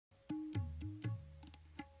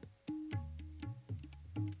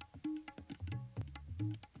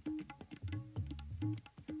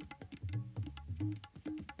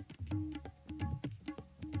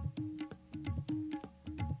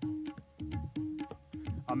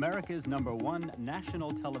America's #1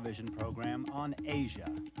 national television program on Asia.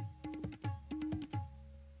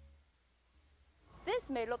 This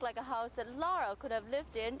may look like a house that Laura could have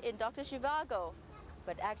lived in Dr. Zhivago.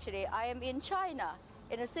 But actually, I am in China,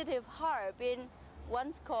 in the city of Harbin,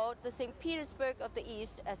 once called the St. Petersburg of the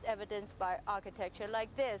East, as evidenced by architecture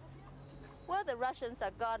like this. Well, the Russians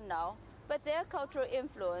are gone now, but their cultural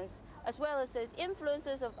influence, as well as the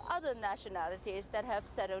influences of other nationalities that have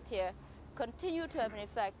settled here, continue to have an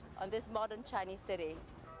effect on this modern Chinese city.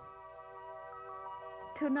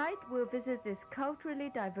 Tonight, we'll visit this culturally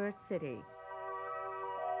diverse city.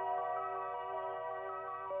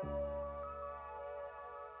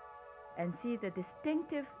 And see the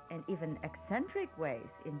distinctive and even eccentric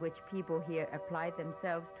ways in which people here apply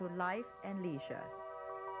themselves to life and leisure.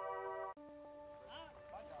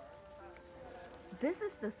 This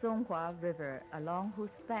is the Songhua River, along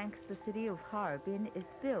whose banks the city of Harbin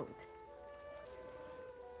is built.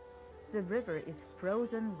 The river is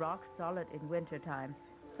frozen rock solid in wintertime,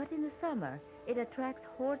 but in the summer it attracts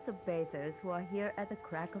hordes of bathers who are here at the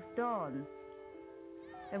crack of dawn.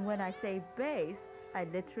 And when I say bathe, I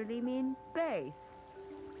literally mean bathe.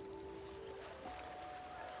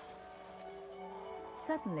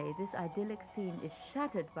 Suddenly, this idyllic scene is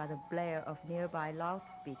shattered by the blare of nearby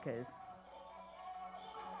loudspeakers.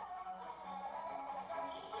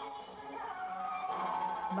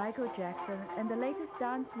 Michael Jackson and the latest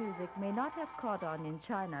dance music may not have caught on in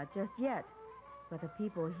China just yet, but the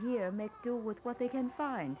people here make do with what they can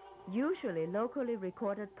find, usually locally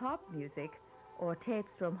recorded pop music or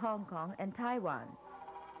tapes from Hong Kong and Taiwan.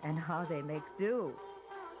 And how they make do.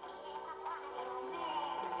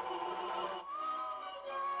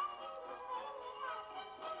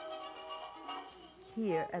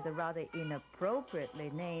 Here at the rather inappropriately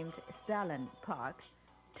named Stalin Park,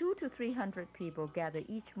 200 to 300 people gather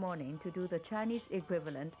each morning to do the Chinese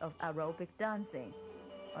equivalent of aerobic dancing.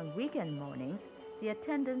 On weekend mornings, the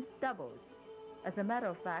attendance doubles. As a matter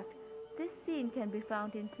of fact, this scene can be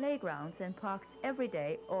found in playgrounds and parks every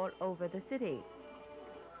day all over the city.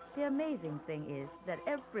 The amazing thing is that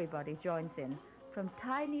everybody joins in, from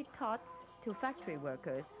tiny tots to factory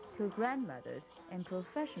workers to grandmothers and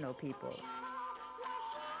professional people.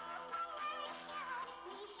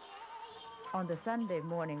 On the Sunday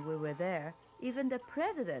morning we were there, even the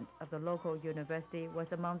president of the local university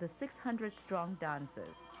was among the 600-strong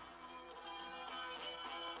dancers.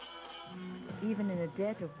 Even in the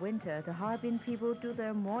dead of winter, the Harbin people do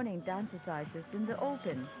their morning dance exercises in the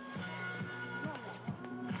open.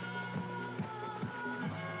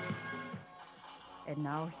 And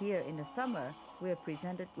now here in the summer, we are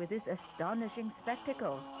presented with this astonishing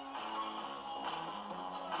spectacle.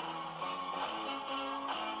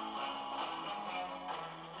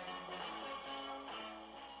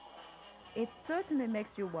 It certainly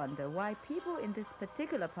makes you wonder why people in this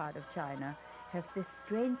particular part of China have this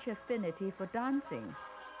strange affinity for dancing.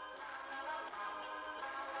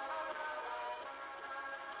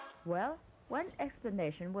 Well, one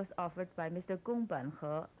explanation was offered by Mr. Gong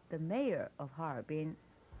Banhe, the mayor of Harbin.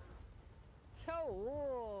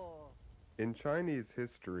 In Chinese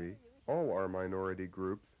history, all our minority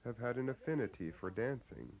groups have had an affinity for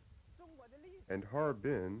dancing. And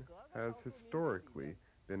Harbin has historically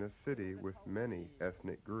been a city with many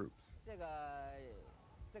ethnic groups.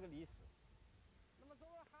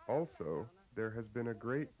 Also, there has been a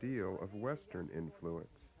great deal of Western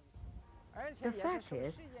influence. The fact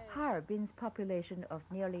is, Harbin's population of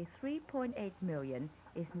nearly 3.8 million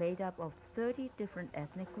is made up of 30 different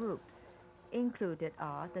ethnic groups. Included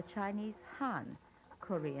are the Chinese Han,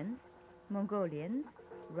 Koreans, Mongolians,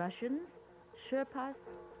 Russians, Sherpas,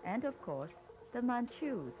 and of course, the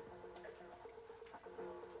Manchus.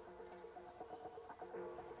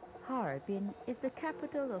 Harbin is the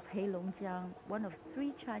capital of Heilongjiang, one of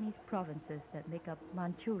 3 Chinese provinces that make up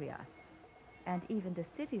Manchuria. And even the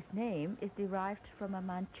city's name is derived from a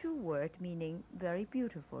Manchu word meaning very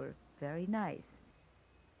beautiful, very nice.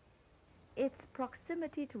 Its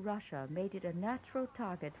proximity to Russia made it a natural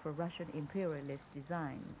target for Russian imperialist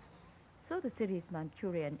designs. So the city's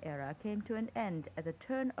Manchurian era came to an end at the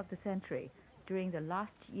turn of the century during the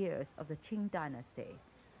last years of the Qing dynasty.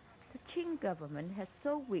 The Qing government had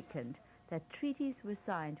so weakened that treaties were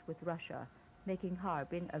signed with Russia, making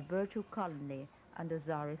Harbin a virtual colony under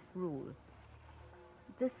Tsarist rule.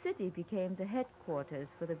 The city became the headquarters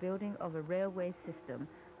for the building of a railway system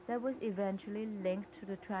that was eventually linked to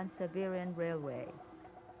the Trans-Siberian Railway.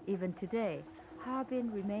 Even today,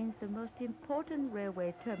 Harbin remains the most important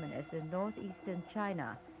railway terminus in northeastern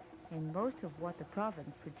China, and most of what the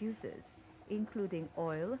province produces, including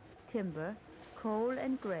oil, timber, coal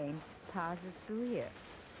and grain, passes through here.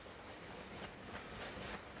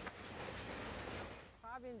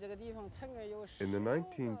 In the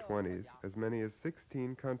 1920s, as many as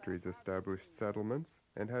 16 countries established settlements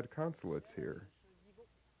and had consulates here.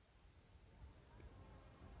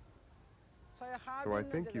 So I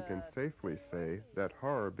think you can safely say that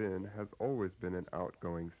Harbin has always been an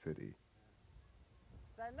outgoing city.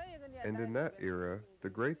 And in that era, the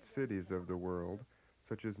great cities of the world,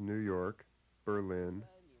 such as New York, Berlin,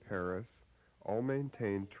 Paris, all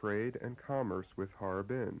maintained trade and commerce with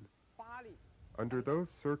Harbin. Under those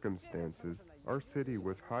circumstances, our city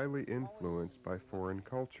was highly influenced by foreign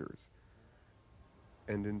cultures.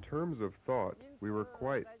 And in terms of thought, we were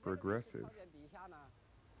quite progressive.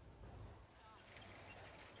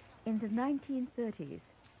 In the 1930s,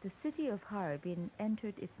 the city of Harbin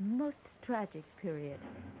entered its most tragic period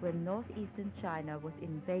when northeastern China was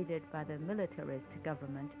invaded by the militarist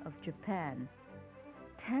government of Japan.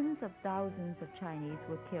 Tens of thousands of Chinese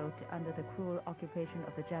were killed under the cruel occupation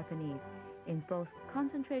of the Japanese in both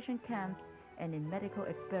concentration camps and in medical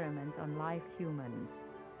experiments on live humans.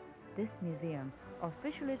 This museum,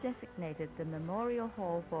 officially designated the Memorial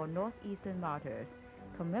Hall for Northeastern Martyrs,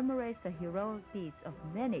 commemorates the heroic deeds of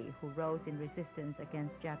many who rose in resistance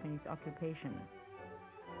against Japanese occupation.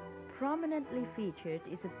 Prominently featured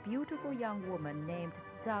is a beautiful young woman named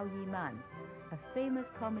Zhao Yiman, a famous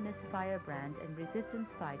communist firebrand and resistance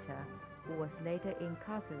fighter who was later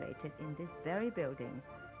incarcerated in this very building,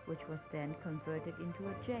 which was then converted into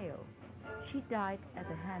a jail. She died at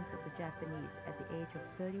the hands of the Japanese at the age of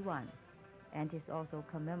 31 and is also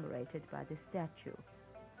commemorated by this statue,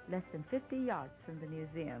 less than 50 yards from the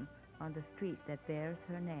museum on the street that bears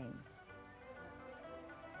her name.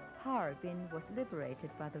 Harbin was liberated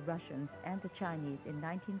by the Russians and the Chinese in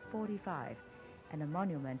 1945, and a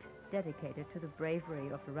monument dedicated to the bravery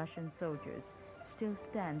of the Russian soldiers still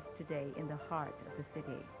stands today in the heart of the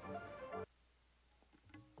city.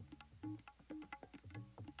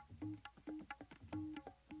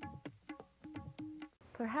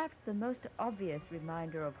 Perhaps the most obvious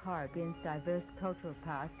reminder of Harbin's diverse cultural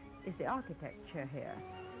past is the architecture here.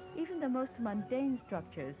 Even the most mundane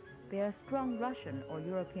structures bear strong Russian or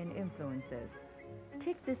European influences.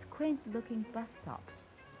 Take this quaint-looking bus stop,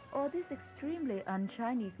 or this extremely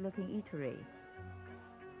un-Chinese-looking eatery,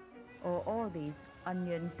 or all these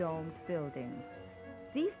onion-domed buildings.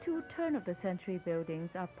 These two turn-of-the-century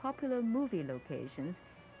buildings are popular movie locations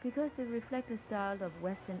because they reflect a style of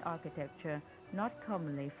Western architecture not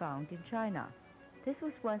commonly found in China. This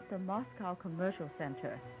was once the Moscow Commercial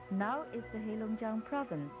Center. Now it's the Heilongjiang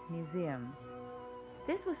Province Museum.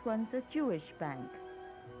 This was once a Jewish bank.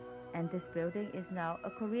 And this building is now a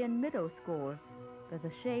Korean middle school, but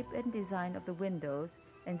the shape and design of the windows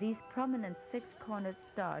and these prominent six-cornered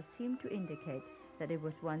stars seem to indicate that it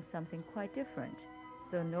was once something quite different,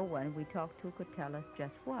 though no one we talked to could tell us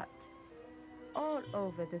just what. All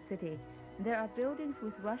over the city, there are buildings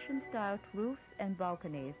with Russian-styled roofs and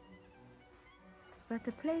balconies. But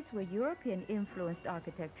the place where European-influenced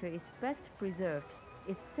architecture is best preserved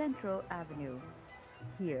is Central Avenue.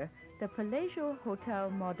 Here, the Palatial Hotel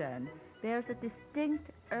Moderne bears a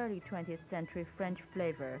distinct early 20th century French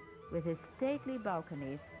flavor with its stately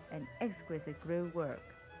balconies and exquisite grille work.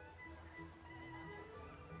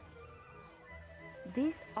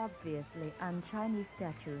 These obviously un-Chinese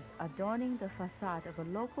statues adorning the facade of a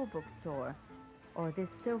local bookstore, or this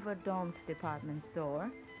silver-domed department store,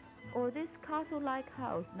 or this castle-like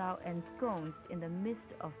house now ensconced in the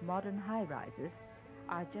midst of modern high-rises,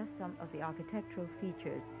 are just some of the architectural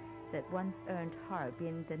features that once earned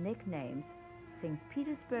Harbin the nicknames St.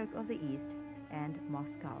 Petersburg of the East and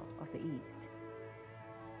Moscow of the East.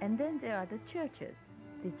 And then there are the churches.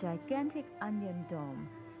 The gigantic onion dome,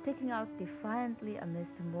 sticking out defiantly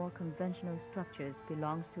amidst more conventional structures,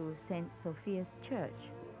 belongs to St. Sophia's Church.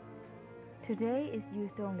 Today is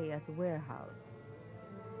used only as a warehouse.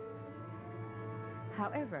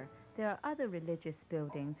 However, there are other religious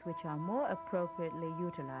buildings which are more appropriately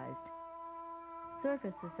utilized.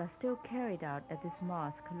 Services are still carried out at this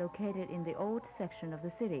mosque located in the old section of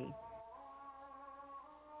the city.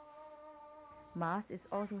 Mass is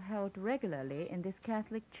also held regularly in this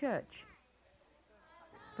Catholic church.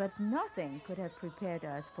 But nothing could have prepared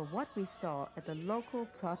us for what we saw at the local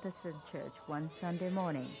Protestant church one Sunday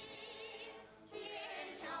morning.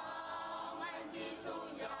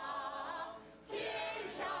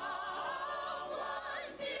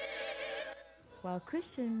 While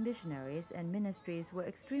Christian missionaries and ministries were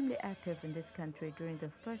extremely active in this country during the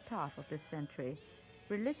first half of this century,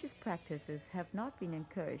 religious practices have not been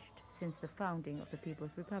encouraged since the founding of the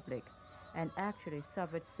People's Republic, and actually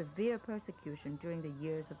suffered severe persecution during the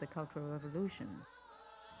years of the Cultural Revolution.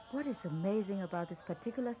 What is amazing about this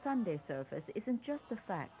particular Sunday service isn't just the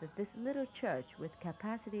fact that this little church with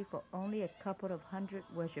capacity for only a couple of hundred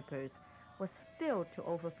worshippers was filled to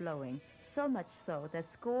overflowing, so much so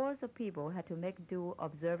that scores of people had to make do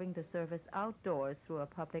observing the service outdoors through a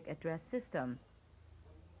public address system.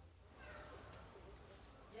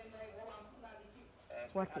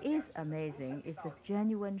 What is amazing is the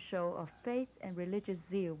genuine show of faith and religious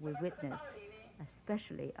zeal we witnessed,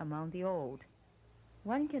 especially among the old.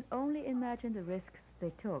 One can only imagine the risks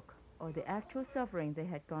they took or the actual suffering they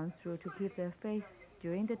had gone through to keep their faith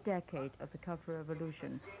during the decade of the Cultural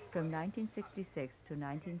Revolution from 1966 to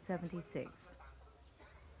 1976.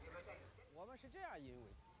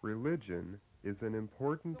 Religion is an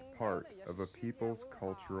important part of a people's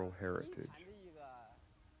cultural heritage.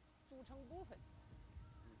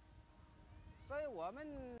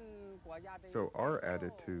 So our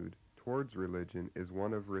attitude towards religion is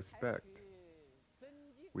one of respect.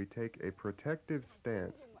 We take a protective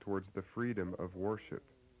stance towards the freedom of worship.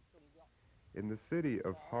 In the city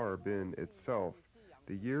of Harbin itself,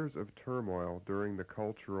 the years of turmoil during the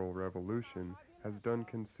Cultural Revolution has done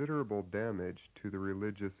considerable damage to the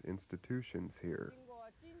religious institutions here.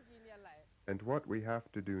 And what we have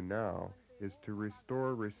to do now is to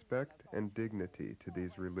restore respect and dignity to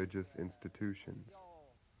these religious institutions.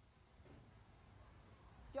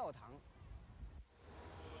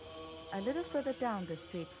 A little further down the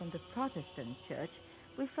street from the Protestant church,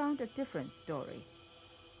 we found a different story.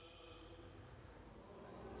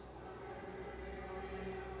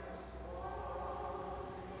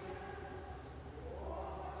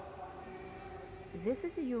 This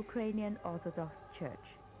is a Ukrainian Orthodox church.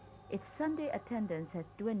 Its Sunday attendance has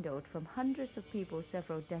dwindled from hundreds of people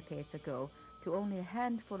several decades ago to only a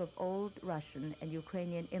handful of old Russian and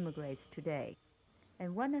Ukrainian immigrants today.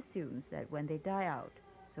 And one assumes that when they die out,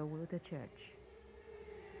 so will the church.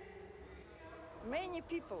 Many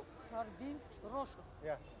people. Harbin, Russia.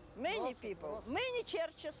 Yeah. Many people. Many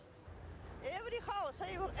churches. Every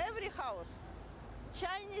house.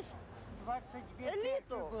 Chinese. 22 A little.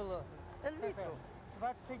 церкви было. A little.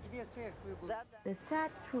 22 церкви было. The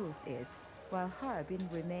sad truth is, while Harbin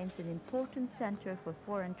remains an important center for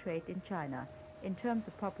foreign trade in China, in terms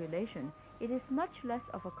of population, it is much less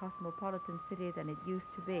of a cosmopolitan city than it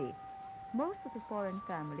used to be. Most of the foreign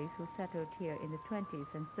families who settled here in the 20s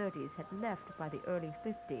and 30s had left by the early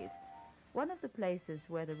 50s. One of the places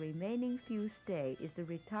where the remaining few stay is the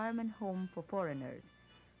retirement home for foreigners.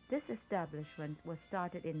 This establishment was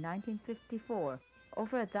started in 1954.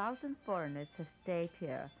 Over 1,000 foreigners have stayed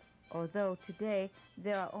here, although today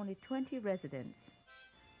there are only 20 residents.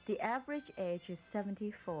 The average age is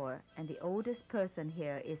 74, and the oldest person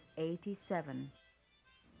here is 87.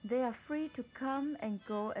 They are free to come and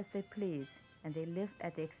go as they please, and they live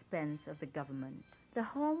at the expense of the government. The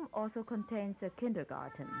home also contains a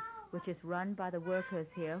kindergarten, which is run by the workers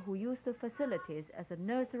here who use the facilities as a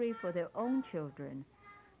nursery for their own children.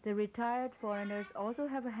 The retired foreigners also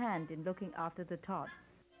have a hand in looking after the tots.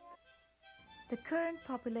 The current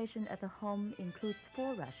population at the home includes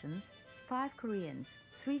 4 Russians, 5 Koreans,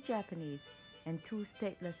 3 Japanese, and 2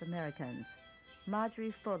 stateless Americans.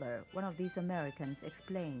 Marjorie Fuller, one of these Americans,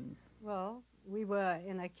 explains. Well, we were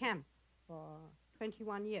in a camp for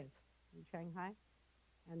 21 years in Shanghai,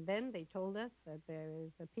 and then they told us that there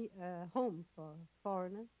is a home for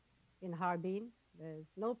foreigners in Harbin. There's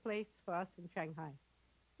no place for us in Shanghai.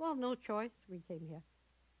 Well, no choice, we came here.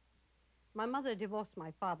 My mother divorced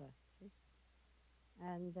my father, see?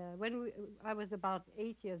 And when I was about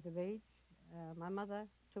 8 years of age, my mother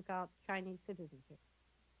took out Chinese citizenship.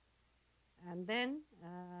 And then,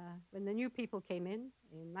 when the new people came in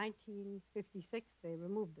 1956, they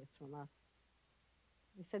removed this from us.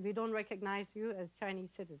 They said, we don't recognize you as Chinese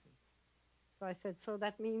citizens. So I said, so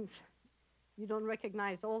that means you don't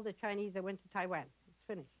recognize all the Chinese that went to Taiwan. It's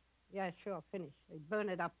finished. Yeah, sure, finished. They burned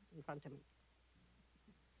it up in front of me.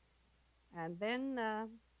 And then,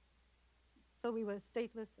 so we were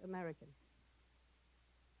stateless Americans.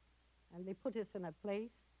 And they put us in a place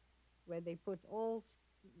where they put all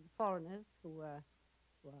foreigners who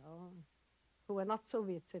were not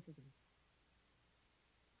Soviet citizens.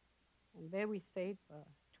 And there we stayed for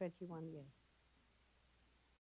 21 years.